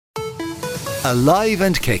Alive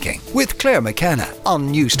and Kicking with Claire McKenna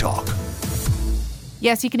on Newstalk.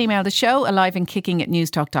 Yes, you can email the show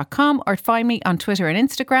aliveandkicking@newstalk.com or find me on Twitter and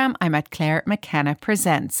Instagram. I'm at Claire McKenna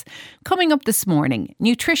Presents. Coming up this morning,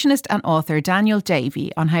 nutritionist and author Daniel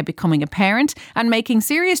Davey on how becoming a parent and making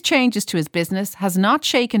serious changes to his business has not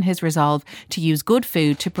shaken his resolve to use good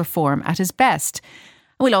food to perform at his best.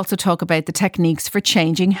 We'll also talk about the techniques for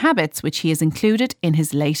changing habits, which he has included in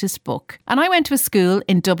his latest book. And I went to a school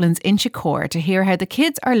in Dublin's Inchicore to hear how the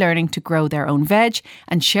kids are learning to grow their own veg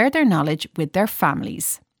and share their knowledge with their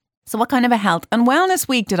families. So what kind of a health and wellness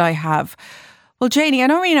week did I have? Well, Janie, I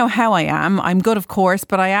don't really know how I am. I'm good, of course,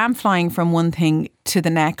 but I am flying from one thing to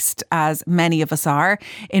the next, as many of us are.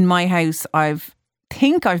 In my house, I've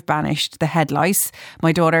banished the head lice.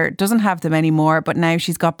 My daughter doesn't have them anymore, but now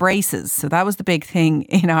she's got braces. So that was the big thing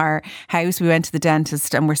in our house. We went to the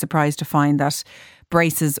dentist and were surprised to find that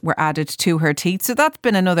braces were added to her teeth. So that's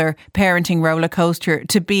been another parenting roller coaster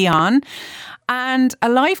to be on. And a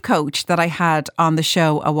life coach that I had on the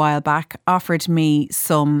show a while back offered me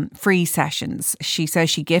some free sessions. She says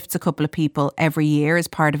she gifts a couple of people every year as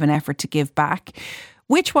part of an effort to give back,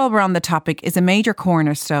 which, while we're on the topic, is a major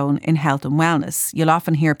cornerstone in health and wellness. You'll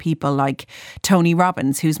often hear people like Tony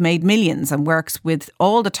Robbins, who's made millions and works with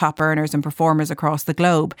all the top earners and performers across the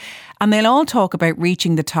globe. And they'll all talk about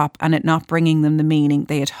reaching the top and it not bringing them the meaning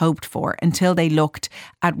they had hoped for until they looked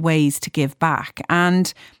at ways to give back.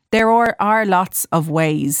 And there are lots of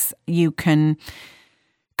ways you can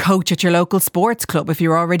coach at your local sports club. If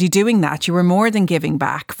you're already doing that, you were more than giving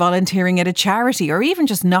back, volunteering at a charity, or even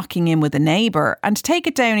just knocking in with a neighbour. And to take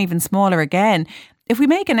it down even smaller again, if we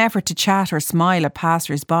make an effort to chat or smile at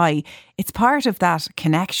passers-by, it's part of that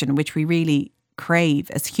connection which we really crave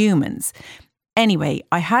as humans. Anyway,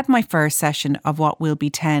 I had my first session of what will be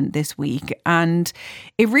 10 this week, and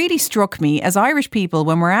it really struck me, as Irish people,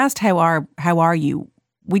 when we're asked how are you,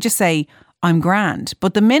 we just say, I'm grand.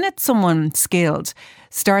 But the minute someone skilled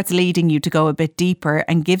starts leading you to go a bit deeper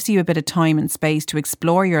and gives you a bit of time and space to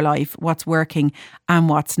explore your life, what's working and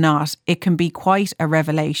what's not, it can be quite a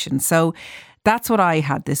revelation. So that's what I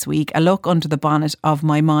had this week, a look under the bonnet of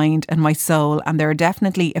my mind and my soul. And there are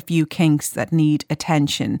definitely a few kinks that need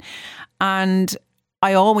attention. And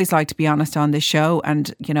I always like to be honest on this show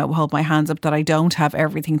and, hold my hands up that I don't have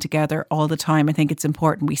everything together all the time. I think it's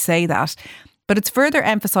important we say that. But it's further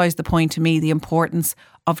emphasised the point to me, the importance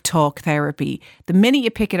of talk therapy. The minute you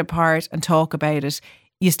pick it apart and talk about it,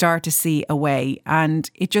 you start to see a way. And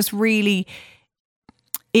it just really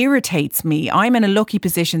irritates me. I'm in a lucky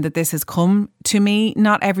position that this has come to me.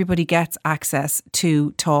 Not everybody gets access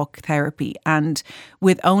to talk therapy. And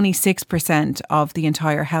with only 6% of the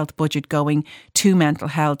entire health budget going to mental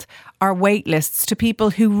health, our wait lists to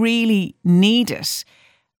people who really need it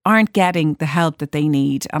aren't getting the help that they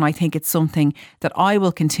need. And I think it's something that I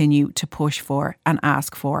will continue to push for and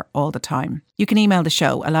ask for all the time. You can email the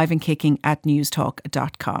show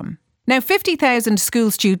aliveandkicking@newstalk.com. Now, 50,000 school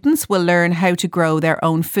students will learn how to grow their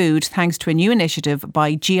own food thanks to a new initiative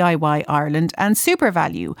by GIY Ireland and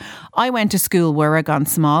SuperValue. I went to School Warragon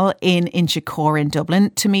Small in Inchicore in Dublin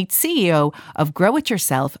to meet CEO of Grow It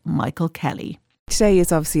Yourself, Michael Kelly. Today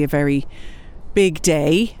is obviously a very big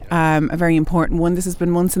day, a very important one. This has been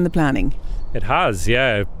months in the planning. It has,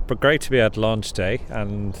 yeah. But great to be at launch day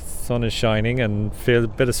and the sun is shining and feel a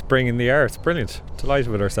bit of spring in the air. It's brilliant. Delighted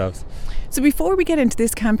with ourselves. So before we get into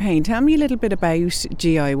this campaign, tell me a little bit about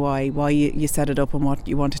GIY, why you set it up and what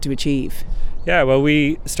you wanted to achieve. Yeah, well,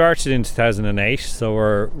 we started in 2008, so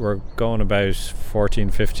we're going about 14,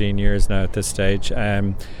 15 years now at this stage.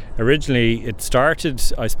 Originally, it started,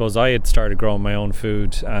 I suppose I had started growing my own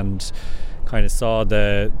food and kind of saw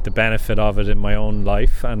the benefit of it in my own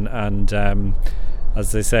life, and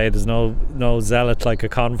as they say, there's no zealot like a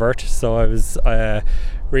convert. So I was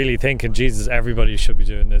really thinking, Jesus, everybody should be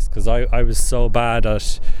doing this, because I was so bad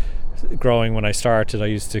at growing when I started. I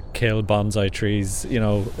used to kill bonsai trees,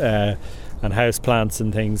 and house plants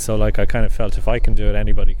and things. So I kind of felt if I can do it,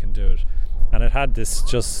 anybody can do it. And it had this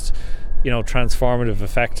just transformative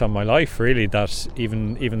effect on my life, really, that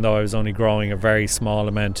even though I was only growing a very small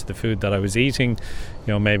amount of the food that I was eating,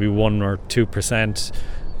 maybe 1 or 2%,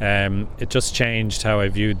 it just changed how I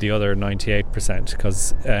viewed the other 98%,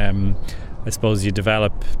 because I suppose you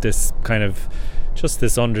develop this kind of just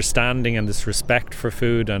this understanding and this respect for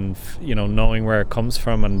food, and knowing where it comes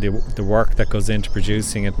from and the work that goes into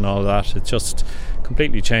producing it and all that. It just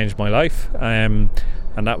completely changed my life.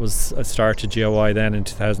 And that was, I started GIY then in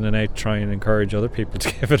 2008, try and encourage other people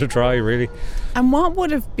to give it a try, really. And what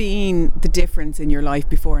would have been the difference in your life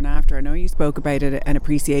before and after? I know you spoke about it, an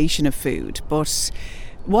appreciation of food, but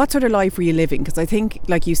what sort of life were you living? Because I think,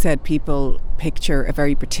 like you said, people picture a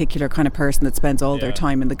very particular kind of person that spends all their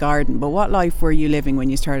time in the garden. But what life were you living when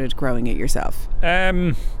you started growing it yourself?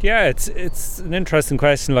 It's an interesting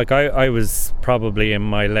question. Like I was probably in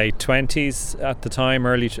my late 20s at the time,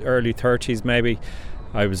 early 30s maybe.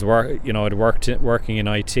 I was I'd working in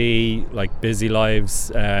IT, like busy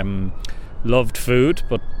lives. Loved food,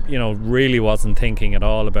 but really wasn't thinking at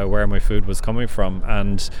all about where my food was coming from.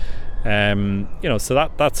 And so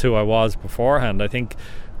that's who I was beforehand. I think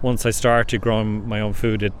once I started growing my own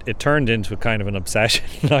food, it turned into kind of an obsession,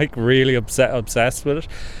 like really obsessed with it.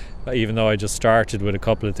 Even though I just started with a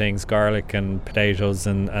couple of things, garlic and potatoes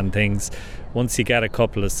and things, once you get a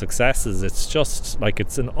couple of successes, it's just like,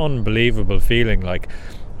 it's an unbelievable feeling. Like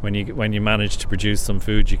when you manage to produce some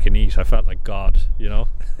food you can eat, I felt like God,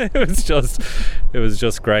 it was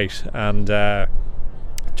just great. And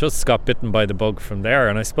just got bitten by the bug from there.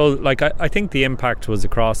 And I suppose, like, I think the impact was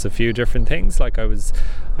across a few different things. Like I was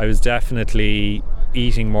definitely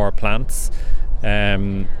eating more plants.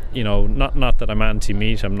 Not that I'm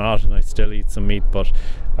anti-meat, I'm not, and I still eat some meat, but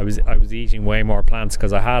I was eating way more plants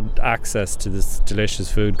because I had access to this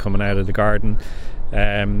delicious food coming out of the garden.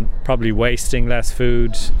 Probably wasting less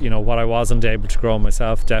food, what I wasn't able to grow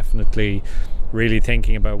myself. Definitely really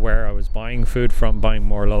thinking about where I was buying food from, buying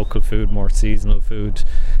more local food, more seasonal food,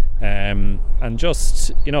 and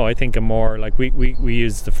just I think a more, like, we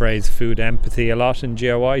use the phrase food empathy a lot in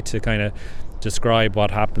GOI to kind of describe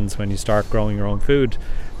what happens when you start growing your own food,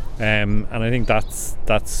 and I think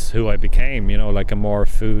that's who I became, like a more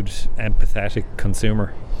food empathetic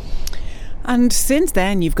consumer. And since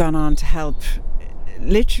then you've gone on to help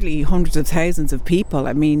literally hundreds of thousands of people.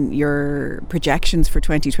 I mean, your projections for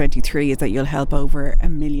 2023 is that you'll help over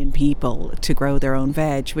 1 million people to grow their own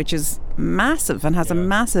veg, which is massive and has a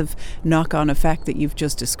massive knock-on effect that you've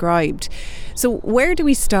just described. So where do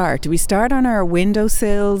we start? Do we start on our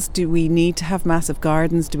windowsills? Do we need to have massive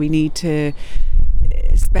gardens? Do we need to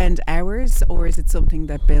spend hours, or is it something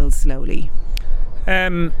that builds slowly?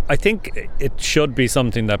 I think it should be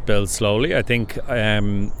something that builds slowly. I think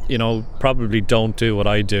probably don't do what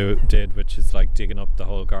I did, which is like digging up the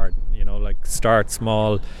whole garden. Like start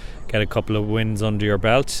small, get a couple of wins under your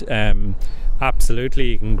belt.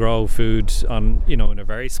 Absolutely, you can grow food on in a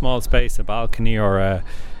very small space, a balcony, or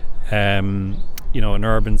an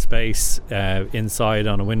urban space inside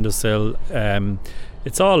on a windowsill.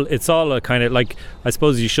 It's all a kind of, like, I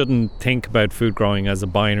suppose you shouldn't think about food growing as a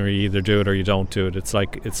binary, either do it or you don't do it. It's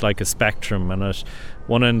like a spectrum, and at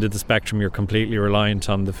one end of the spectrum you're completely reliant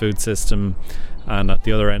on the food system, and at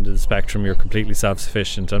the other end of the spectrum you're completely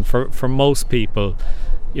self-sufficient. And for most people,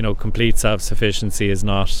 complete self-sufficiency is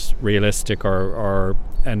not realistic or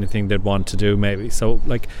anything they'd want to do, maybe. So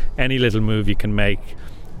like any little move you can make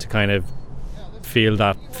to kind of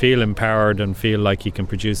feel empowered and feel like you can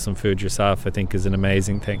produce some food yourself, I think is an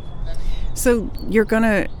amazing thing. So you're going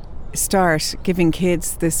to start giving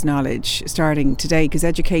kids this knowledge starting today, because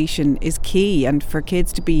education is key, and for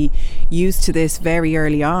kids to be used to this very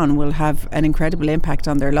early on will have an incredible impact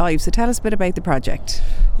on their lives. So tell us a bit about the project.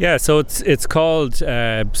 Yeah, so it's called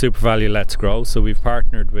SuperValu Let's Grow. So we've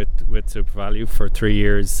partnered with SuperValu for 3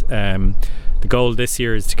 years. The goal this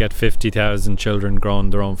year is to get 50,000 children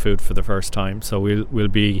growing their own food for the first time. So we'll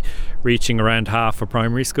be reaching around half of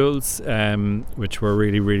primary schools, which we're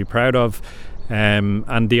really, really proud of.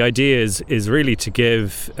 And the idea is really to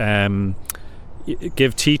give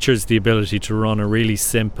teachers the ability to run a really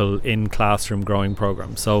simple in-classroom growing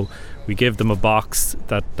program. So we give them a box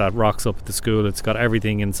that rocks up at the school. It's got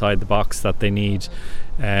everything inside the box that they need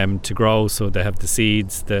to grow. So they have the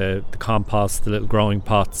seeds, the compost, the little growing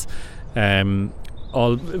pots,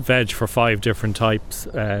 all veg for 5 different types,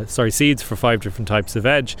 seeds for 5 different types of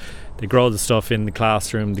veg. They grow the stuff in the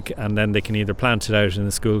classroom, and then they can either plant it out in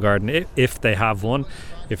the school garden if they have one.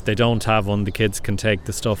 If they don't have one, the kids can take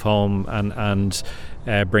the stuff home and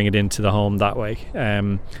bring it into the home that way.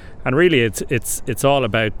 And really, it's all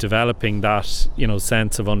about developing that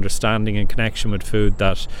sense of understanding and connection with food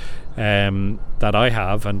that I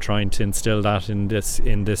have, and trying to instill that in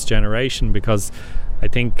this generation, because I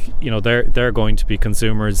think they're going to be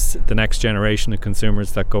consumers, the next generation of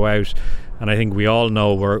consumers that go out, and I think we all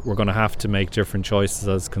know we're going to have to make different choices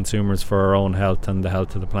as consumers for our own health and the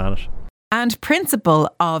health of the planet. And principal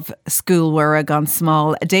of School Warragán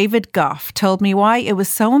Small, David Goff, told me why it was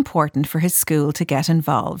so important for his school to get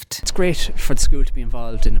involved. It's great for the school to be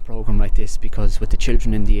involved in a programme like this, because with the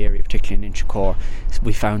children in the area, particularly in Inchicore,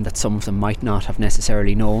 we found that some of them might not have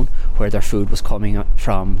necessarily known where their food was coming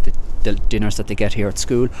from, the dinners that they get here at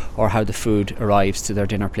school, or how the food arrives to their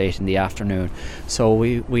dinner plate in the afternoon. So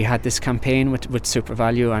we had this campaign with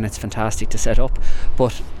SuperValu, and it's fantastic to set up.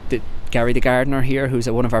 But Gary the gardener here, who's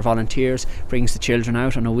one of our volunteers, brings the children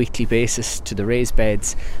out on a weekly basis to the raised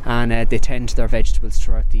beds, and they tend to their vegetables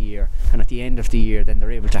throughout the year. And at the end of the year, then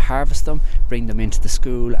they're able to harvest them, bring them into the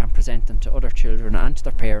school and present them to other children and to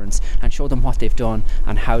their parents, and show them what they've done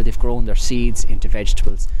and how they've grown their seeds into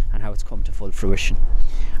vegetables and how it's come to full fruition.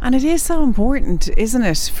 And it is so important, isn't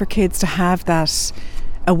it, for kids to have that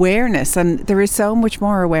awareness, and there is so much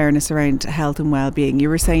more awareness around health and well-being. You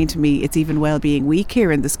were saying to me it's even well-being week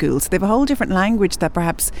here in the schools. They have a whole different language that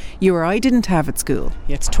perhaps you or I didn't have at school.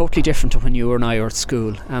 Yeah, it's totally different to when you and I were at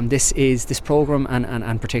school. This programme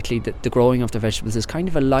and particularly the growing of the vegetables is kind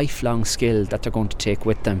of a lifelong skill that they're going to take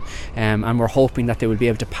with them, and we're hoping that they will be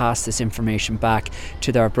able to pass this information back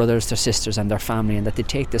to their brothers, their sisters and their family, and that they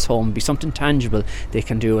take this home and be something tangible they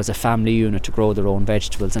can do as a family unit to grow their own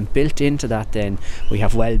vegetables. And built into that then we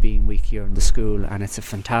have Wellbeing Week here in the school, and it's a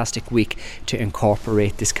fantastic week to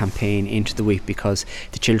incorporate this campaign into the week, because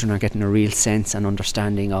the children are getting a real sense and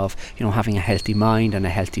understanding of, you know, having a healthy mind and a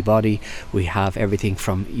healthy body. We have everything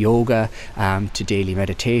from yoga to daily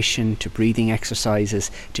meditation to breathing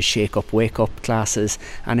exercises to shake up wake up classes,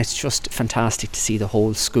 and it's just fantastic to see the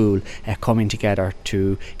whole school coming together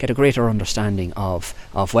to get a greater understanding of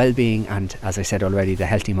well-being, and as I said already, the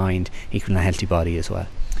healthy mind equaling a healthy body as well.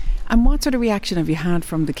 And what sort of reaction have you had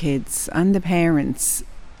from the kids and the parents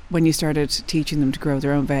when you started teaching them to grow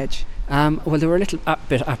their own veg? Well, they were a little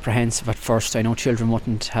bit apprehensive at first. I know children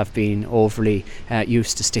wouldn't have been overly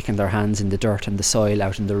used to sticking their hands in the dirt and the soil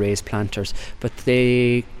out in the raised planters, but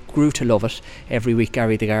they grew to love it. Every week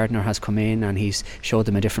Gary the gardener has come in and he's showed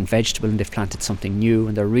them a different vegetable, and they've planted something new,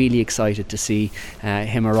 and they're really excited to see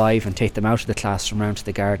him arrive and take them out of the classroom round to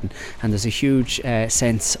the garden. And there's a huge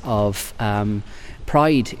sense of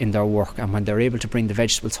pride in their work, and when they're able to bring the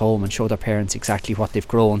vegetables home and show their parents exactly what they've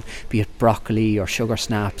grown, be it broccoli or sugar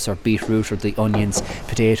snaps or beetroot or the onions,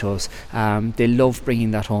 potatoes, they love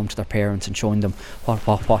bringing that home to their parents and showing them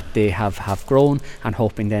what they have grown, and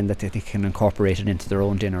hoping then that they can incorporate it into their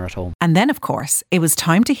own dinner at home. And then of course it was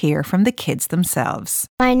time to hear from the kids themselves.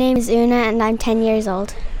 My name is Una and I'm 10 years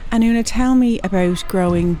old. And Una, tell me about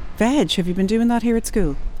growing veg. Have you been doing that here at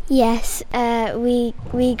school? Yes, we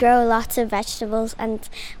grow lots of vegetables, and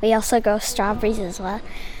we also grow strawberries as well.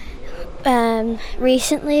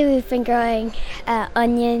 Recently we've been growing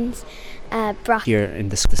onions, broccoli. Here in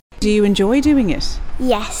the Do you enjoy doing it?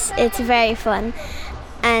 Yes, it's very fun,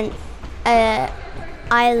 and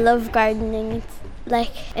I love gardening.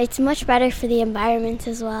 It's much better for the environment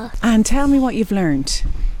as well. And tell me what you've learned.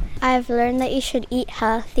 I've learned that you should eat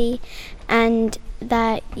healthy and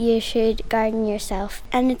that you should garden yourself,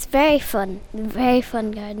 and it's very fun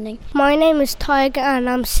gardening. My name is Tyg and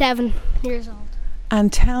I'm 7 years old.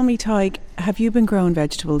 And tell me, Tyg, have you been growing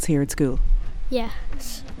vegetables here at school?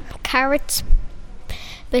 Yes, carrots,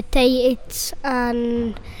 potatoes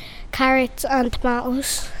and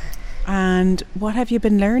tomatoes. And what have you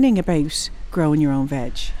been learning about growing your own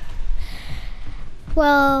veg?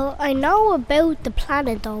 Well, I know about the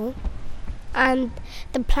planet though, and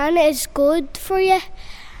the planet is good for you,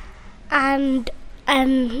 and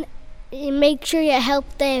you make sure you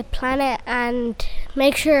help the planet and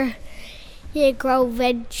make sure you grow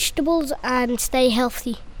vegetables and stay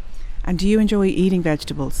healthy. And do you enjoy eating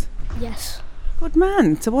vegetables? Yes. Good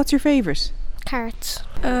man. So what's your favourite? Carrots.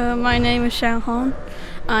 My name is Shang Hong.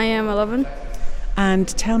 I am 11. And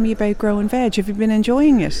tell me about growing veg. Have you been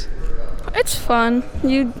enjoying it? It's fun.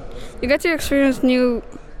 You get to experience new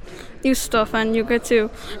stuff, and you get to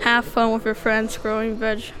have fun with your friends growing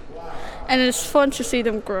veg. And it's fun to see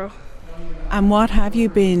them grow. And what have you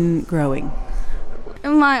been growing?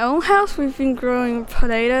 In my own house, we've been growing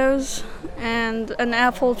potatoes and an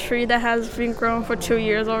apple tree that has been growing for 2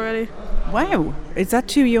 years already. Wow, is that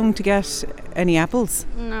too young to get any apples?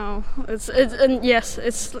 No, it's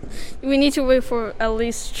we need to wait for at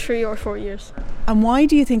least 3 or 4 years. And why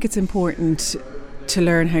do you think it's important to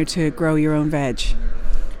learn how to grow your own veg?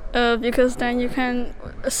 Because then you can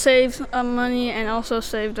save money and also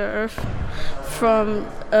save the earth from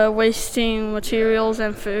wasting materials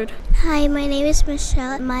and food. Hi, my name is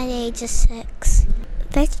Michelle. My age is 6.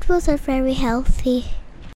 Vegetables are very healthy.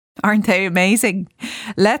 Aren't they amazing?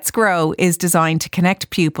 Let's Grow is designed to connect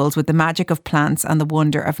pupils with the magic of plants and the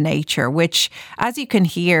wonder of nature, which, as you can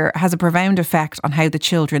hear, has a profound effect on how the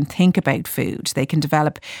children think about food. They can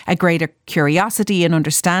develop a greater curiosity and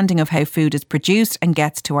understanding of how food is produced and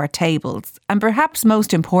gets to our tables. And perhaps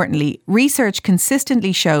most importantly, research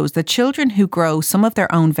consistently shows that children who grow some of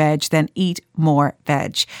their own veg then eat more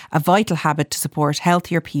veg, a vital habit to support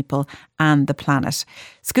healthier people and the planet.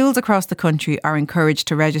 Schools across the country are encouraged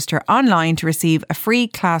to register online to receive a free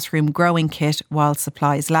classroom growing kit while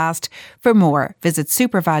supplies last. For more, visit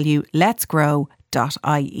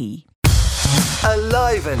supervalueletsgrow.ie.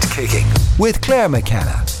 Alive and Kicking with Claire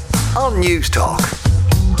McKenna on News Talk.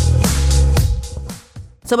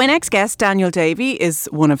 So my next guest, Daniel Davey, is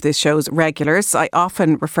one of this show's regulars. I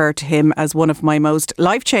often refer to him as one of my most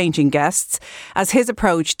life-changing guests, as his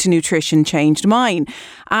approach to nutrition changed mine.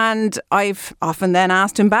 And I've often then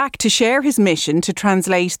asked him back to share his mission to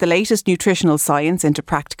translate the latest nutritional science into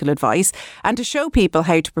practical advice and to show people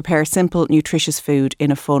how to prepare simple, nutritious food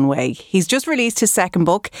in a fun way. He's just released his second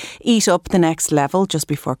book, Eat Up the Next Level, just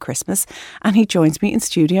before Christmas. And he joins me in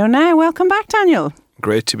studio now. Welcome back, Daniel.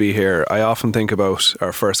 Great to be here. I often think about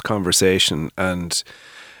our first conversation and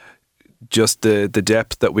just the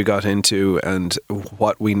depth that we got into and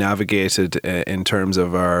what we navigated in terms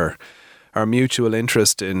of our mutual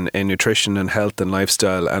interest in nutrition and health and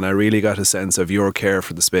lifestyle. And I really got a sense of your care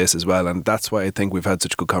for the space as well. And that's why I think we've had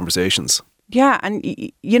such good conversations. Yeah. And,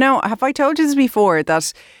 you know, have I told you this before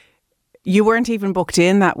that you weren't even booked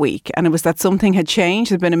in that week, and it was that something had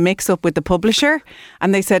changed? There'd been a mix-up with the publisher,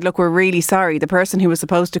 and they said, look, we're really sorry. The person who was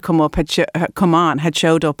supposed to come on had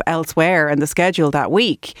showed up elsewhere in the schedule that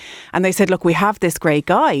week. And they said, look, we have this great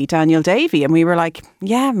guy, Daniel Davey. And we were like,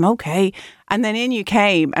 yeah, okay. And then in you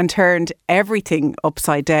came and turned everything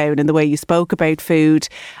upside down in the way you spoke about food.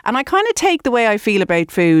 And I kind of take the way I feel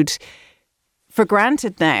about food for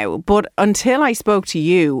granted now, but until I spoke to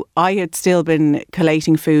you, I had still been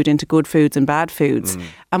collating food into good foods and bad foods.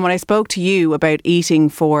 And when I spoke to you about eating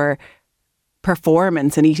for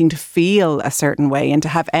performance and eating to feel a certain way and to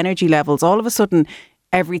have energy levels, all of a sudden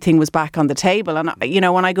everything was back on the table. And, you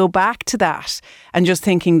know, when I go back to that and just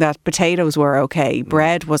thinking that potatoes were okay,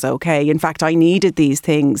 bread was okay, in fact, I needed these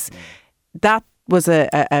things, that was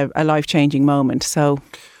a life-changing moment. So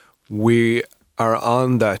we are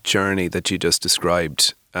on that journey that you just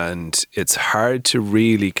described, and it's hard to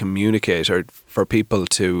really communicate or for people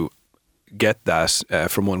to get that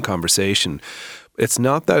from one conversation. It's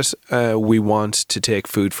not that we want to take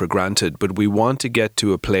food for granted, but we want to get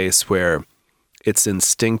to a place where it's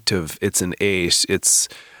instinctive, it's innate, it's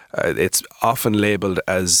often labelled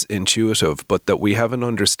as intuitive, but that we have an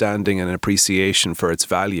understanding and an appreciation for its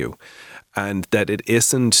value, and that it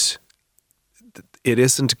isn't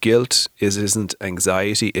guilt, it isn't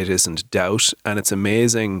anxiety, it isn't doubt. And it's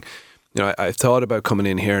amazing. You know, I've thought about coming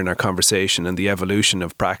in here in our conversation and the evolution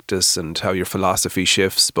of practice and how your philosophy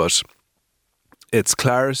shifts, but it's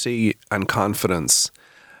clarity and confidence.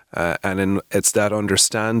 It's that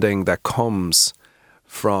understanding that comes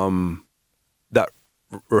from that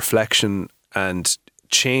reflection and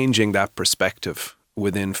changing that perspective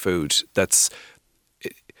within food.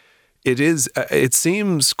 It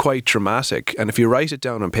seems quite dramatic, and if you write it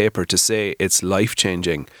down on paper to say it's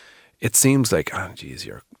life-changing, it seems like, oh geez,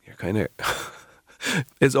 you're kind of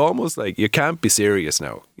it's almost like you can't be serious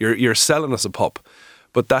now. You're selling us a pup,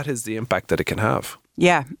 but that is the impact that it can have.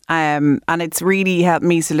 Yeah, and it's really helped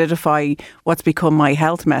me solidify what's become my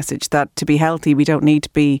health message, that to be healthy we don't need to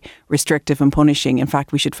be restrictive and punishing. In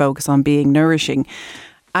fact, we should focus on being nourishing.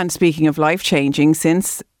 And speaking of life-changing,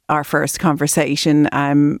 since our first conversation,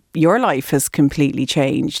 your life has completely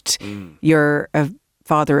changed. You're a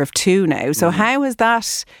father of two now. So how has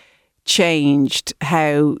that changed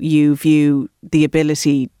how you view the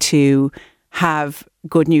ability to have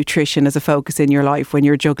good nutrition as a focus in your life when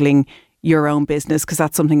you're juggling your own business? Because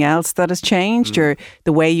that's something else that has changed.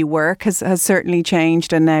 The way you work has certainly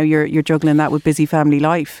changed, and now you're juggling that with busy family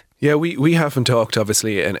life. Yeah, we haven't talked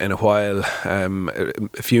obviously in a while,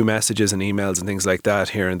 a few messages and emails and things like that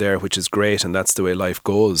here and there, which is great, and that's the way life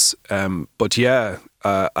goes. But yeah,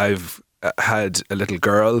 I've had a little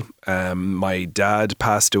girl, my dad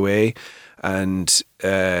passed away, and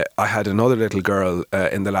I had another little girl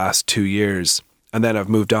in the last 2 years, and then I've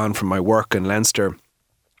moved on from my work in Leinster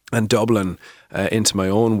and Dublin into my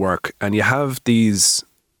own work, and you have these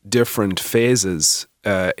different phases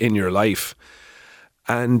in your life.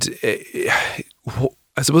 And I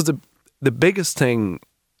suppose the biggest thing,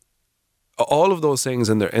 all of those things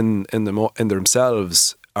in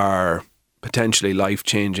themselves are potentially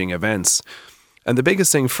life-changing events. And the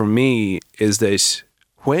biggest thing for me is that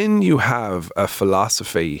when you have a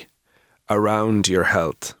philosophy around your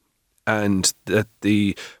health, and that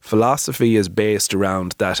the philosophy is based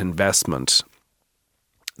around that investment,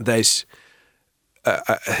 that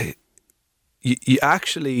you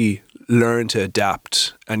actually learn to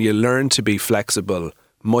adapt and you learn to be flexible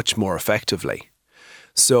much more effectively.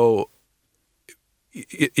 So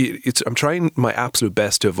I'm trying my absolute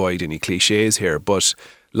best to avoid any cliches here, but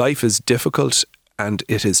life is difficult and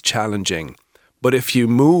it is challenging. But if you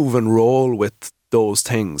move and roll with those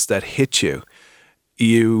things that hit you,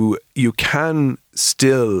 you can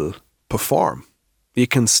still perform. You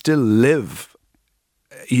can still live.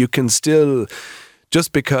 You can still,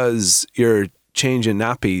 just because you're changing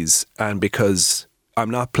nappies and because I'm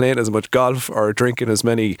not playing as much golf or drinking as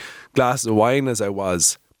many glasses of wine as I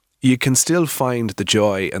was, you can still find the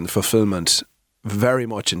joy and the fulfillment very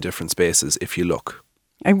much in different spaces if you look.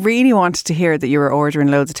 I really wanted to hear that you were ordering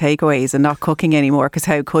loads of takeaways and not cooking anymore, because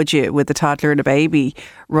how could you with a toddler and a baby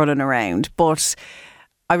running around? But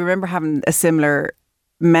I remember having a similar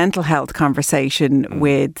mental health conversation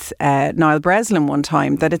with Niall Breslin one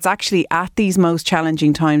time, that it's actually at these most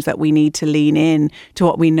challenging times that we need to lean in to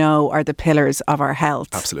what we know are the pillars of our health.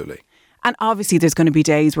 Absolutely. And obviously there's going to be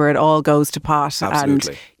days where it all goes to pot.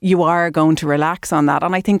 Absolutely. And you are going to relax on that.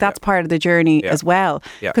 And I think that's part of the journey as well.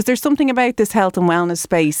 Because there's something about this health and wellness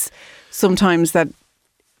space sometimes that,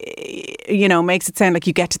 you know, makes it sound like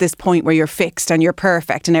you get to this point where you're fixed and you're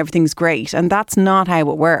perfect and everything's great. And that's not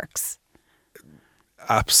how it works.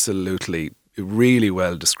 Absolutely. Really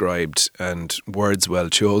well described and words well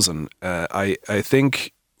chosen. I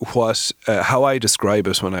think how I describe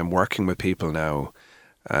it when I'm working with people now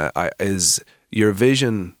is your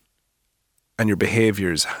vision and your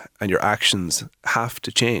behaviours and your actions have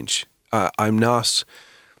to change. I'm not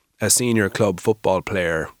a senior club football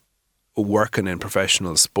player working in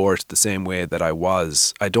professional sport the same way that I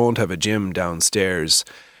was. I don't have a gym downstairs,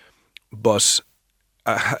 but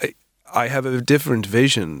I have a different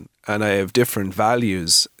vision and I have different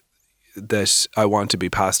values that I want to be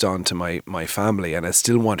passed on to my family, and I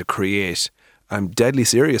still want to create, I'm deadly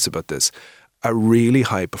serious about this, a really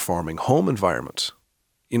high performing home environment.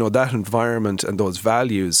 You know, that environment and those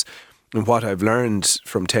values and what I've learned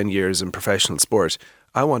from 10 years in professional sport,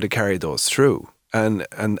 I want to carry those through. And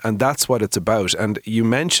that's what it's about. And you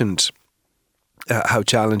mentioned how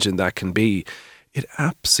challenging that can be. It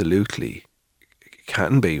absolutely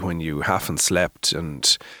can be when you haven't slept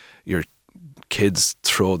and your kids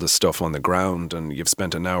throw the stuff on the ground and you've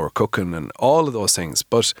spent an hour cooking and all of those things.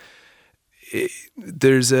 But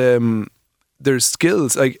there's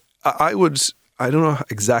skills. Like I don't know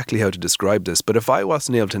exactly how to describe this, but if I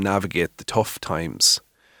wasn't able to navigate the tough times,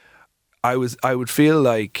 I would feel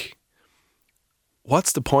like,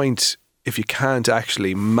 what's the point if you can't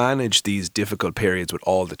actually manage these difficult periods with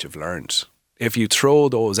all that you've learned? If you throw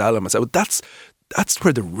those elements out, that's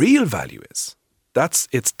where the real value is.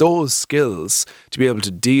 It's those skills to be able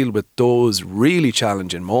to deal with those really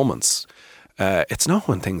challenging moments. It's not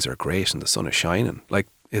when things are great and the sun is shining. Like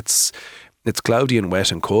it's cloudy and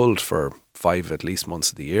wet and cold for 5 at least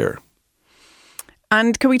months of the year.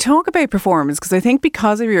 And can we talk about performance? Because I think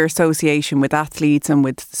because of your association with athletes and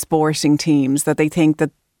with sporting teams, that they think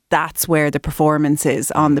that that's where the performance is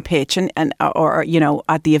on the pitch and or you know,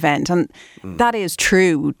 at the event. And that is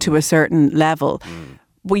true to a certain level.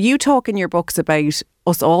 But you talk in your books about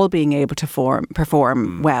us all being able to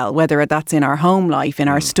perform well, whether that's in our home life, in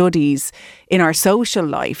our studies, in our social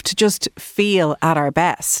life, to just feel at our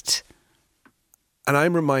best. And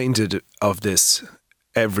I'm reminded of this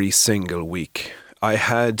every single week. I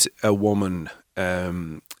had a woman,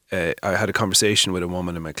 I had a conversation with a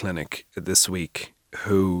woman in my clinic this week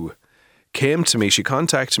who came to me. She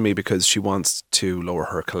contacted me because she wants to lower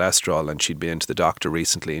her cholesterol, and she'd been to the doctor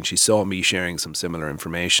recently and she saw me sharing some similar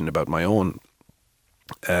information about my own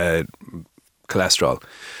cholesterol.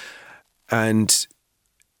 And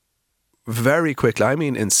very quickly, I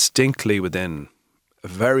mean instinctively, within a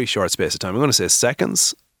very short space of time, I'm going to say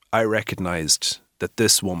seconds, I recognised that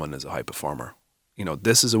this woman is a high performer. You know,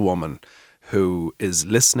 this is a woman who is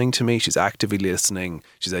listening to me. She's actively listening.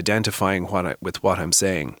 She's identifying with what I'm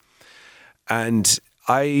saying. And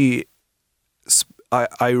I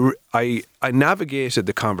navigated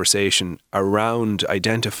the conversation around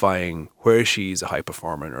identifying where she's a high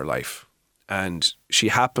performer in her life. And she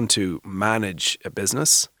happened to manage a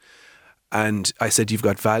business. And I said, you've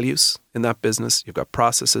got values in that business. You've got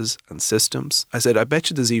processes and systems. I said, I bet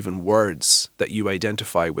you there's even words that you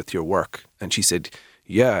identify with your work. And she said,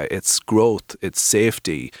 yeah, it's growth, it's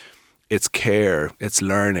safety, it's care, it's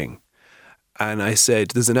learning. And I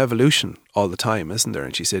said, there's an evolution all the time, isn't there?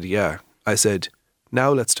 And she said, yeah. I said,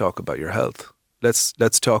 now let's talk about your health.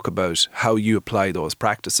 Let's talk about how you apply those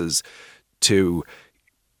practices to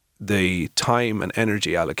the time and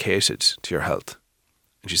energy allocated to your health.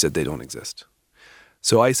 And she said, they don't exist.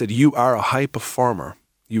 So I said, you are a high performer.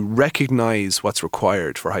 You recognize what's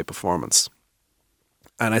required for high performance.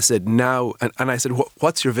 And I said, now, and I said,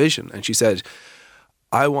 what's your vision? And she said,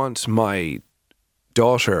 I want my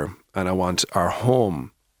daughter and I want our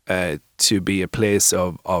home to be a place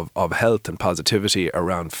of health and positivity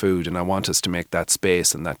around food. And I want us to make that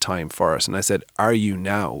space and that time for us. And I said, are you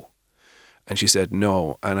now? And she said,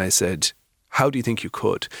 no. And I said, how do you think you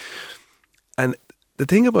could? And the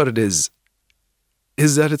thing about it is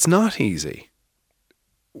that it's not easy,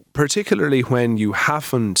 particularly when you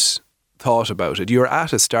haven't thought about it. You're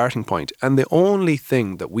at a starting point, and the only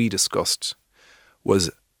thing that we discussed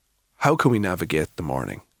was how can we navigate the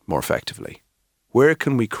morning more effectively? Where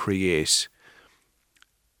can we create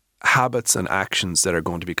habits and actions that are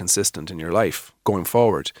going to be consistent in your life going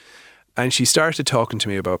forward? And she started talking to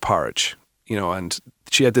me about porridge, and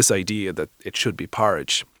she had this idea that it should be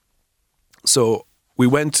porridge. So we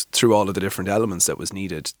went through all of the different elements that was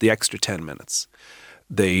needed, the extra 10 minutes,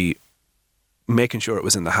 the making sure it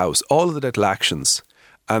was in the house, all of the little actions.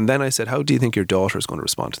 And then I said, how do you think your daughter is going to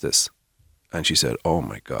respond to this? And she said, oh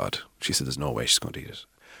my God. She said, there's no way she's going to eat it.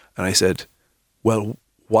 And I said, well,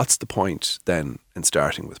 what's the point then in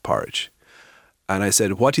starting with porridge? And I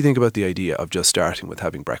said, what do you think about the idea of just starting with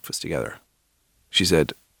having breakfast together? She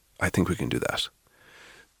said, I think we can do that.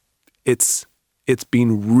 It's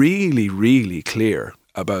been really, really clear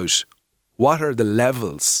about what are the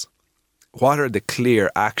levels, what are the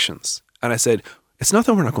clear actions. And I said, it's not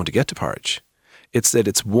that we're not going to get to porridge. It's that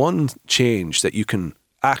it's one change that you can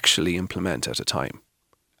actually implement at a time.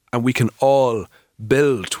 And we can all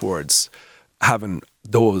build towards having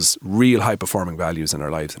those real high-performing values in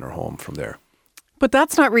our lives and our home from there. But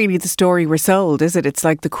that's not really the story we're sold, is it? It's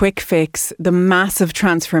like the quick fix, the massive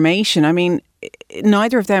transformation. I mean,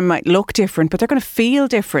 neither of them might look different, but they're going to feel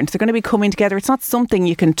different. They're going to be coming together. It's not something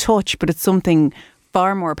you can touch, but it's something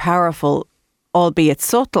far more powerful, albeit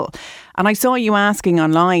subtle. And I saw you asking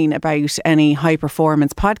online about any high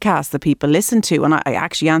performance podcasts that people listen to. And I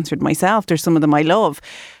actually answered myself. There's some of them I love.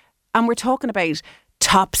 And we're talking about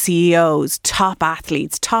top CEOs, top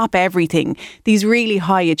athletes, top everything, these really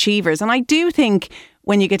high achievers. And I do think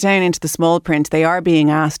when you get down into the small print, they are being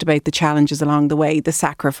asked about the challenges along the way, the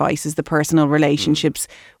sacrifices, the personal relationships.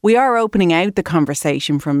 We are opening out the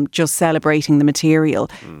conversation from just celebrating the material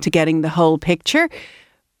to getting the whole picture.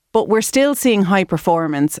 But we're still seeing high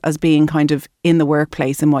performance as being kind of in the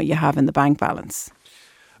workplace and what you have in the bank balance.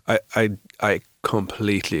 I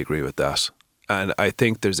completely agree with that. And I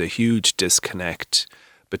think there's a huge disconnect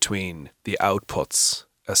between the outputs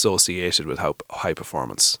associated with high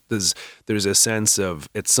performance. There's a sense of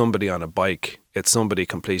it's somebody on a bike, it's somebody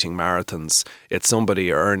completing marathons, it's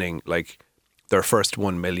somebody earning like their first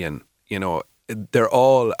 1 million. They're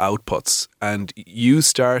all outputs. And you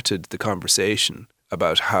started the conversation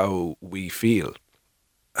about how we feel,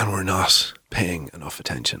 and we're not paying enough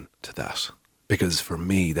attention to that, because for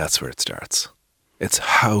me that's where it starts. It's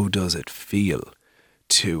how does it feel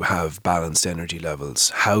to have balanced energy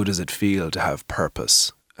levels? How does it feel to have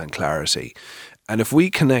purpose and clarity? And if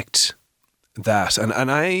we connect that,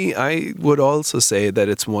 and I would also say that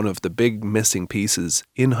it's one of the big missing pieces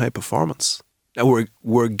in high performance. Now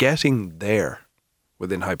we're getting there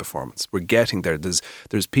within high performance. We're getting there.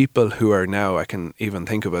 There's people who are now, I can even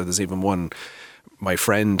think about, there's even one, my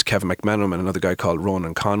friend Kevin McMenamin and another guy called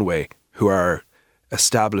Ronan Conway, who are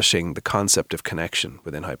establishing the concept of connection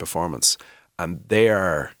within high performance. And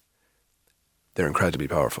they're incredibly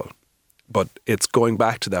powerful. But it's going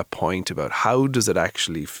back to that point about how does it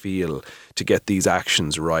actually feel to get these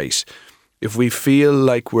actions right. If we feel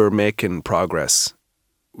like we're making progress,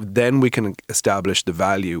 then we can establish the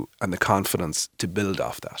value and the confidence to build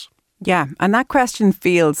off that. Yeah, and that question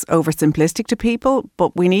feels oversimplistic to people,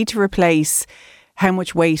 but we need to replace how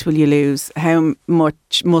much weight will you lose, how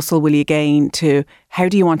much muscle will you gain, to how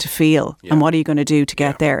do you want to feel and what are you going to do to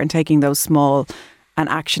get there, and taking those small and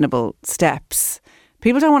actionable steps.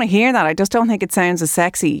 People don't want to hear that. I just don't think it sounds as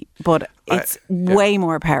sexy, but it's way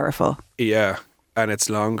more powerful. Yeah, and it's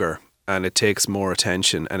longer. And it takes more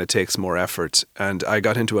attention and it takes more effort. And I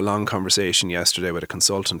got into a long conversation yesterday with a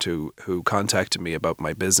consultant who contacted me about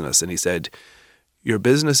my business. And he said, your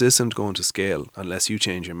business isn't going to scale unless you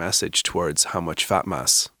change your message towards how much fat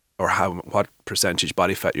mass or what percentage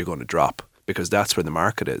body fat you're going to drop, because that's where the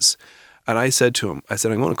market is. And I said to him, I'm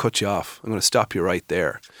going to cut you off. I'm going to stop you right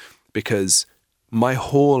there, because my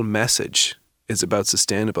whole message is about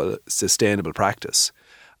sustainable practice.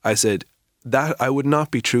 I said, that I would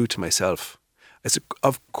not be true to myself. I said,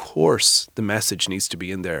 of course, the message needs to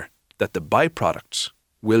be in there that the byproduct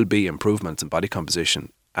will be improvements in body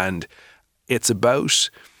composition. And it's about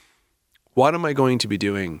what am I going to be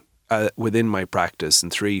doing within my practice in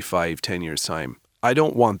 3, 5, 10 years' time. I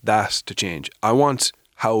don't want that to change. I want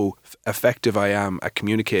how effective I am at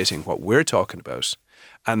communicating what we're talking about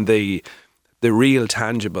and the real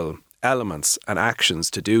tangible elements and actions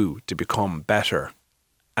to do to become better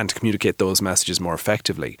and to communicate those messages more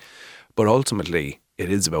effectively. But ultimately, it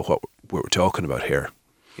is about what we're talking about here,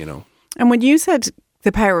 you know. And when you said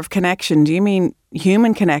the power of connection, do you mean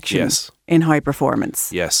human connection? Yes. In high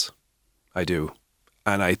performance? Yes, I do.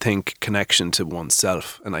 And I think connection to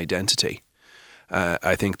oneself and identity.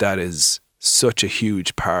 I think that is such a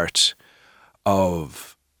huge part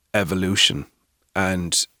of evolution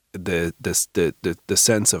and the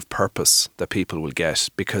sense of purpose that people will get,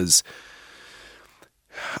 because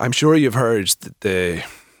I'm sure you've heard a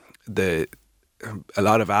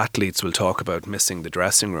lot of athletes will talk about missing the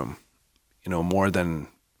dressing room, you know, more than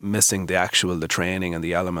missing the training and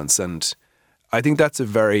the elements. And I think that's a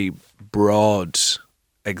very broad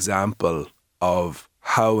example of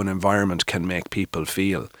how an environment can make people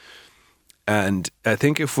feel. And I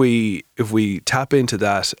think if we tap into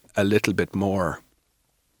that a little bit more,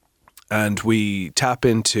 and we tap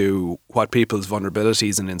into what people's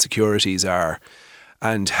vulnerabilities and insecurities are,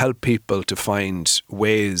 and help people to find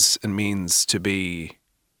ways and means to be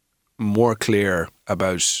more clear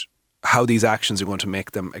about how these actions are going to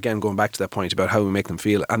make them, again, going back to that point about how we make them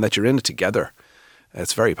feel, and that you're in it together,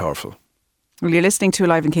 it's very powerful. Well, you're listening to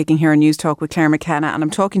Alive and Kicking here on News Talk with Claire McKenna, and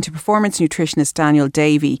I'm talking to performance nutritionist Daniel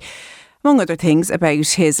Davey, among other things, about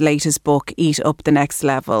his latest book, Eat Up the Next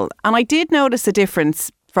Level. And I did notice a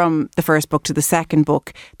difference from the first book to the second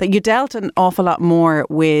book, that you dealt an awful lot more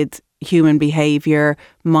with human behaviour,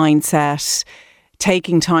 mindset,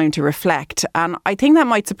 taking time to reflect. And I think that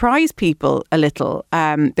might surprise people a little.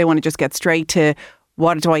 They want to just get straight to,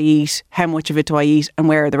 what do I eat? How much of it do I eat? And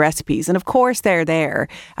where are the recipes? And of course they're there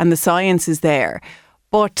and the science is there.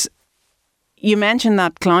 But you mentioned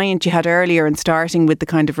that client you had earlier, and starting with the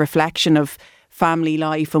kind of reflection of family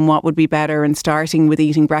life and what would be better, and starting with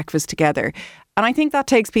eating breakfast together. And I think that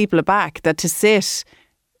takes people aback, that to sit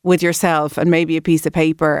with yourself and maybe a piece of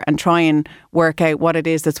paper and try and work out what it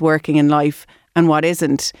is that's working in life and what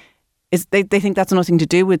isn't, is they think that's nothing to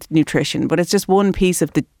do with nutrition, but it's just one piece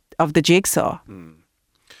of the jigsaw.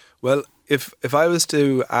 Well, if I was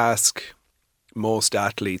to ask most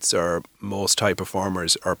athletes or most high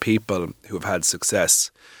performers or people who have had success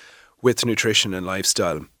with nutrition and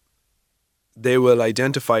lifestyle, they will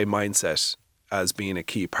identify mindset as being a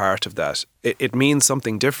key part of that. It means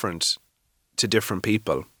something different to different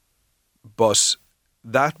people. But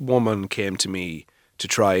that woman came to me to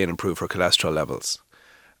try and improve her cholesterol levels.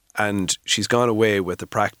 And she's gone away with the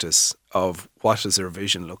practice of what does her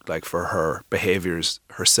vision look like for her behaviours,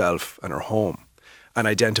 herself and her home, and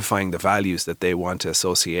identifying the values that they want to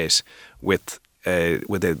associate with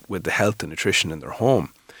the health and nutrition in their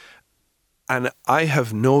home. And I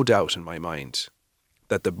have no doubt in my mind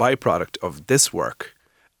that the byproduct of this work,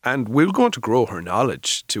 and we're going to grow her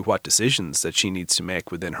knowledge to what decisions that she needs to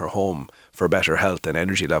make within her home for better health and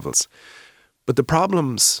energy levels. But the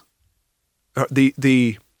problems,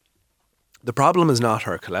 the problem is not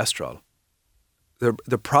her cholesterol.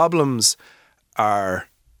 The problems are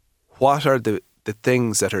what are the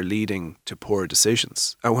things that are leading to poor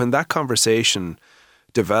decisions. And when that conversation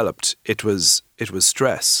developed, it was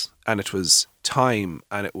stress, and it was time,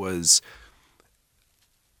 and it was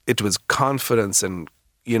confidence, and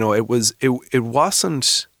it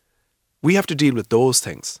wasn't. We have to deal with those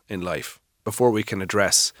things in life before we can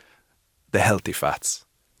address the healthy fats,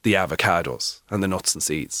 the avocados and the nuts and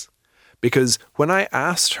seeds. Because when I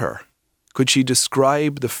asked her, could she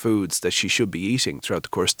describe the foods that she should be eating throughout the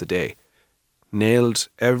course of the day, nailed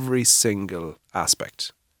every single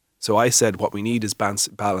aspect. So I said what we need is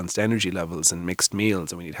balanced energy levels and mixed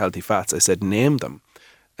meals, and we need healthy fats. I said name them,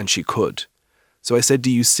 and she could. So I said,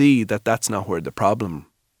 do you see that that's not where the problem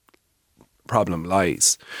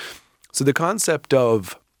lies? So the concept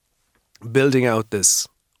of building out this,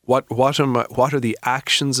 what are the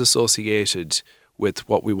actions associated with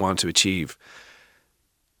what we want to achieve?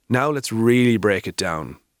 Now let's really break it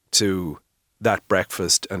down to that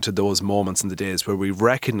breakfast and to those moments in the days where we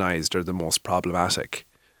recognized are the most problematic.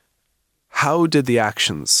 How did the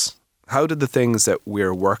actions, how did the things that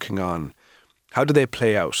we're working on, how did they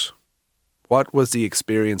play out? What was the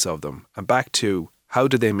experience of them? And back to, how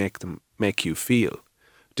did they make you feel?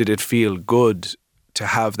 Did it feel good to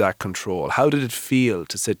have that control? How did it feel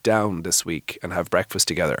to sit down this week and have breakfast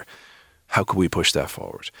together? how could we push that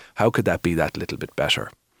forward? How could that be that little bit better?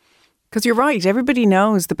 Because you're right, everybody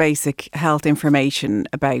knows the basic health information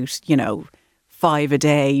about, 5 a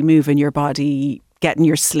day, moving your body, getting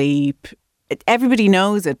your sleep. Everybody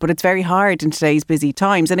knows it, but it's very hard in today's busy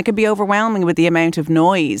times, and it can be overwhelming with the amount of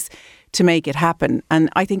noise to make it happen. And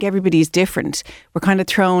I think everybody's different. We're kind of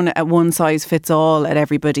thrown at one size fits all at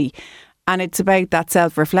everybody. And it's about that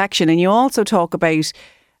self-reflection. And you also talk about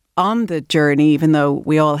on the journey, even though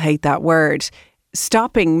we all hate that word,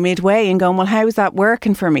 stopping midway and going, well, how's that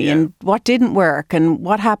working for me? And what didn't work and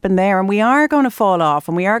what happened there? And we are going to fall off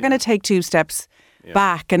and we are going to take 2 steps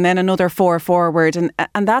back and then another 4 forward.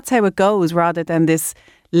 And that's how it goes, rather than this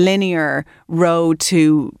linear road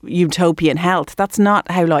to utopian health. That's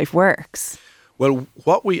not how life works. Well,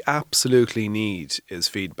 what we absolutely need is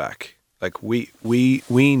feedback. Like we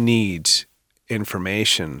need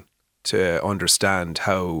information to understand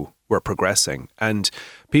how we're progressing. And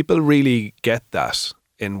people really get that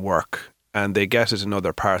in work, and they get it in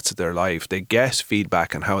other parts of their life. They get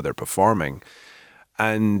feedback on how they're performing.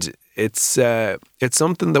 And it's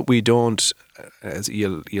something that we don't, as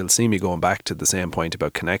you'll see me going back to the same point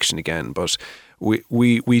about connection again, but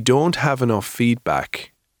we don't have enough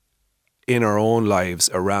feedback in our own lives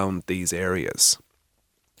around these areas.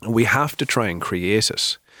 We have to try and create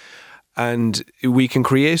it. And we can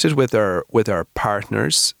create it with our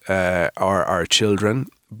partners or our children,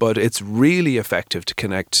 but it's really effective to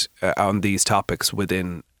connect on these topics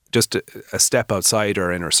within just a step outside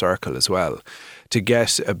our inner circle as well, to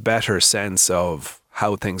get a better sense of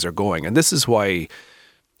how things are going. And this is why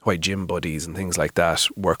gym buddies and things like that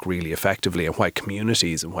work really effectively, and why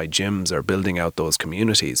communities and why gyms are building out those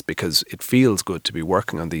communities, because it feels good to be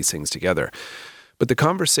working on these things together. But the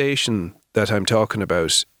conversation that I'm talking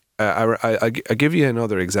about, I'll give you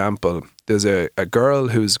another example. There's a girl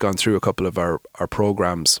who's gone through a couple of our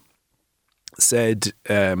programs, said,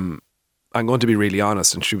 I'm going to be really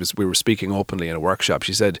honest, and we were speaking openly in a workshop.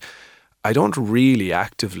 She said, I don't really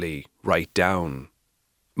actively write down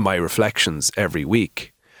my reflections every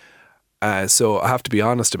week. So I have to be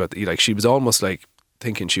honest about that. Like, she was almost like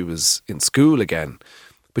thinking she was in school again.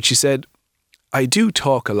 But she said, I do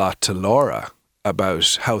talk a lot to Laura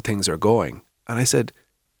about how things are going. And I said,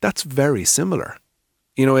 that's very similar.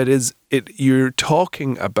 You're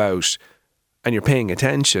talking about and you're paying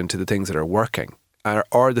attention to the things that are working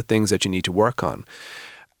or the things that you need to work on.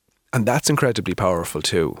 And that's incredibly powerful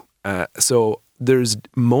too. So there's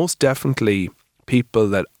most definitely people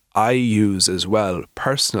that I use as well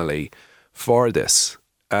personally for this.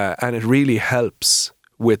 And it really helps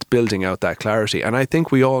with building out that clarity. And I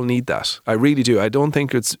think we all need that. I really do. I don't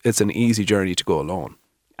think it's an easy journey to go alone.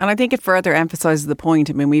 And I think it further emphasises the point.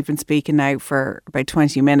 I mean, we've been speaking now for about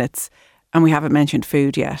 20 minutes and we haven't mentioned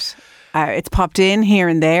food yet. It's popped in here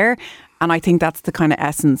and there. And I think that's the kind of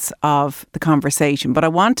essence of the conversation. But I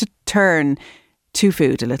want to turn to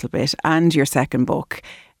food a little bit and your second book.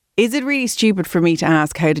 Is it really stupid for me to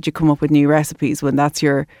ask, how did you come up with new recipes when that's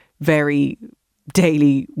your very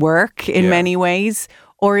daily work in many ways?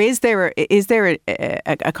 Or is there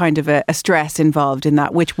a kind of a stress involved in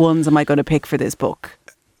that? Which ones am I going to pick for this book?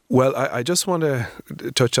 Well, I just want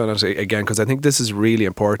to touch on it again, because I think this is really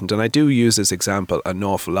important. And I do use this example an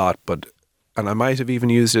awful lot, and I might have even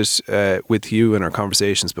used it with you in our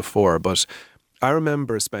conversations before, but I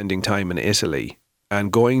remember spending time in Italy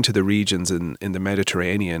and going to the regions in the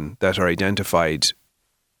Mediterranean that are identified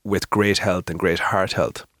with great health and great heart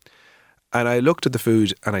health. And I looked at the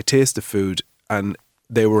food and I tasted the food and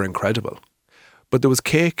they were incredible. But there was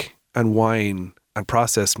cake and wine and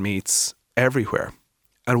processed meats everywhere.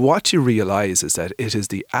 And what you realise is that it is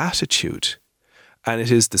the attitude and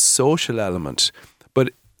it is the social element.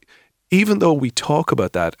 But even though we talk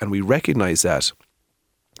about that and we recognise that,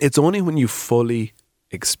 it's only when you fully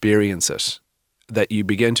experience it that you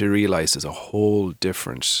begin to realise there's a whole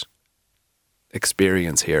different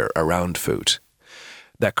experience here around food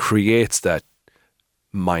that creates that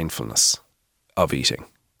mindfulness of eating.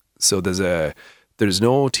 So there's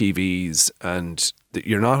no TVs and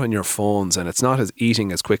you're not on your phones and it's not as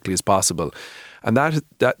eating as quickly as possible. And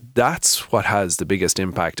that's what has the biggest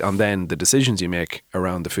impact on then the decisions you make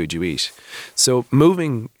around the food you eat. So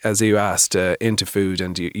moving, as you asked, into food,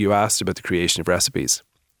 and you asked about the creation of recipes.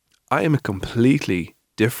 I am a completely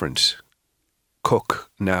different cook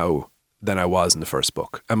now than I was in the first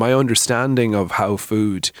book. And my understanding of how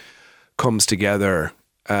food comes together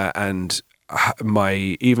and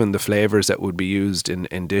even the flavours that would be used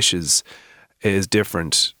in dishes is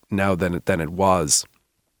different now than it was.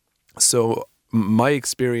 So my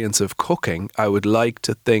experience of cooking, I would like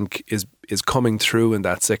to think is coming through in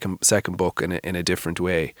that second book in a different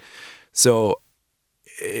way. So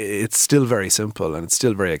it's still very simple and it's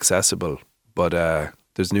still very accessible, but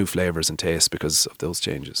there's new flavours and tastes because of those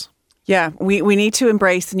changes. Yeah, we need to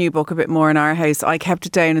embrace the new book a bit more in our house. I kept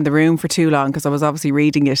it down in the room for too long because I was obviously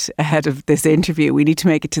reading it ahead of this interview. We need to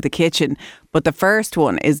make it to the kitchen. But the first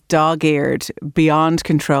one is dog-eared, beyond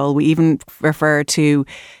control. We even refer to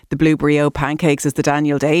the Blueberry pancakes as the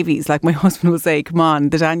Daniel Davies. Like my husband will say, come on,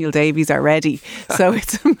 the Daniel Davies are ready. So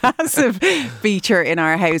it's a massive feature in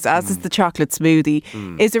our house, as is the chocolate smoothie.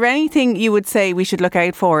 Is there anything you would say we should look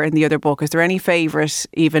out for in the other book? Is there any favourite,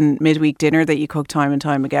 even midweek dinner that you cook time and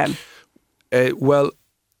time again? Well,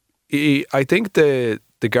 I think the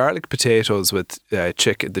garlic potatoes with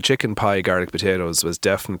the chicken pie garlic potatoes was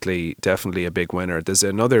definitely a big winner. There's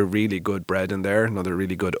another really good bread in there, another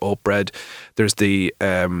really good oat bread. There's the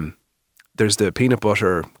peanut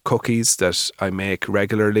butter cookies that I make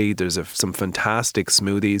regularly. There's some fantastic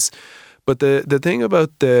smoothies. But the thing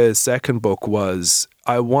about the second book was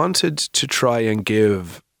I wanted to try and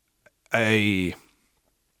give I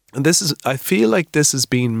feel like this has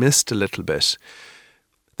been missed a little bit.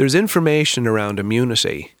 There's information around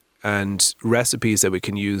immunity and recipes that we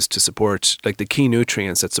can use to support, like the key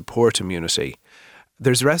nutrients that support immunity.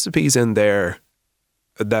 There's recipes in there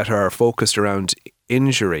that are focused around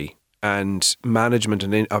injury and management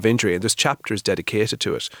of injury, and there's chapters dedicated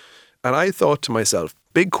to it. And I thought to myself,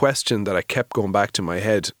 big question that I kept going back to my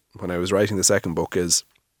head when I was writing the second book is,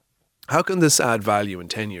 how can this add value in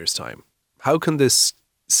 10 years' time? How can this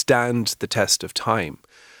stand the test of time?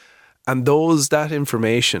 And that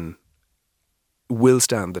information will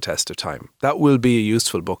stand the test of time. That will be a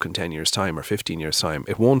useful book in 10 years' time or 15 years' time.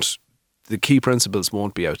 The key principles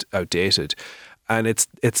won't be outdated. And it's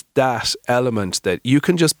that element that you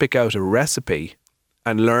can just pick out a recipe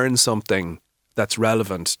and learn something that's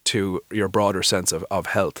relevant to your broader sense of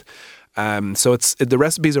health. So the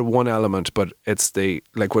recipes are one element, but it's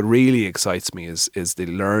what really excites me is the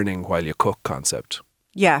learning while you cook concept.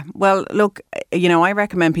 Yeah, well, look, I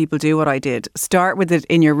recommend people do what I did. Start with it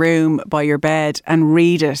in your room, by your bed, and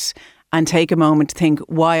read it and take a moment to think,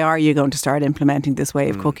 why are you going to start implementing this way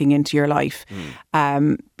of cooking into your life?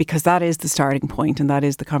 Because that is the starting point and that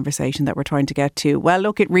is the conversation that we're trying to get to. Well,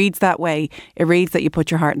 look, it reads that way. It reads that you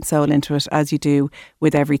put your heart and soul into it, as you do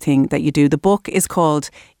with everything that you do. The book is called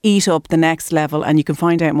Eat Up the Next Level, and you can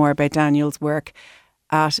find out more about Daniel's work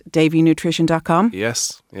at daveynutrition.com.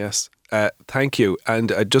 Yes. Thank you.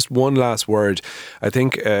 And just one last word. I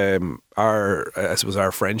think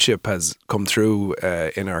our friendship has come through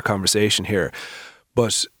in our conversation here.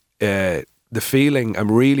 But the feeling,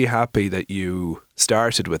 I'm really happy that you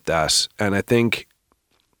started with that. And I think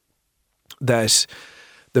that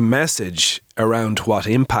the message around what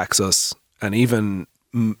impacts us, and even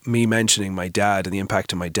me mentioning my dad and the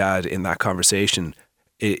impact of my dad in that conversation,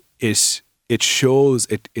 it shows,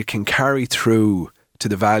 it can carry through to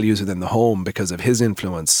the values within the home because of his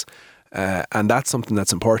influence, and that's something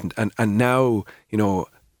that's important. And now,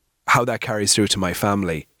 how that carries through to my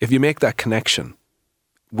family. If you make that connection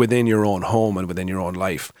within your own home and within your own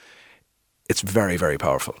life, it's very, very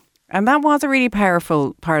powerful. And that was a really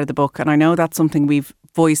powerful part of the book, and I know that's something we've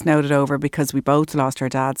voice noted over because we both lost our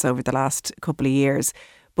dads over the last couple of years.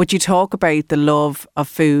 But you talk about the love of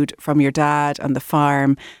food from your dad and the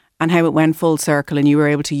farm, and how it went full circle and you were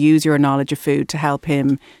able to use your knowledge of food to help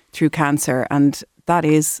him through cancer. And that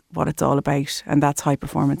is what it's all about. And that's high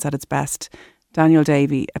performance at its best. Daniel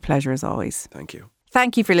Davey, a pleasure as always. Thank you.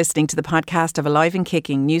 Thank you for listening to the podcast of Alive and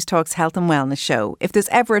Kicking, News Talk's health and wellness show. If there's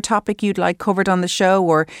ever a topic you'd like covered on the show,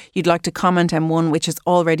 or you'd like to comment on one which has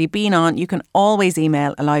already been on, you can always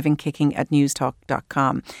email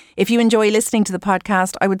aliveandkicking@newstalk.com. If you enjoy listening to the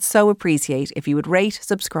podcast, I would so appreciate if you would rate,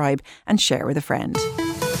 subscribe and share with a friend.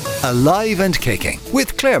 Alive and Kicking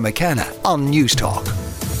with Claire McKenna on News Talk.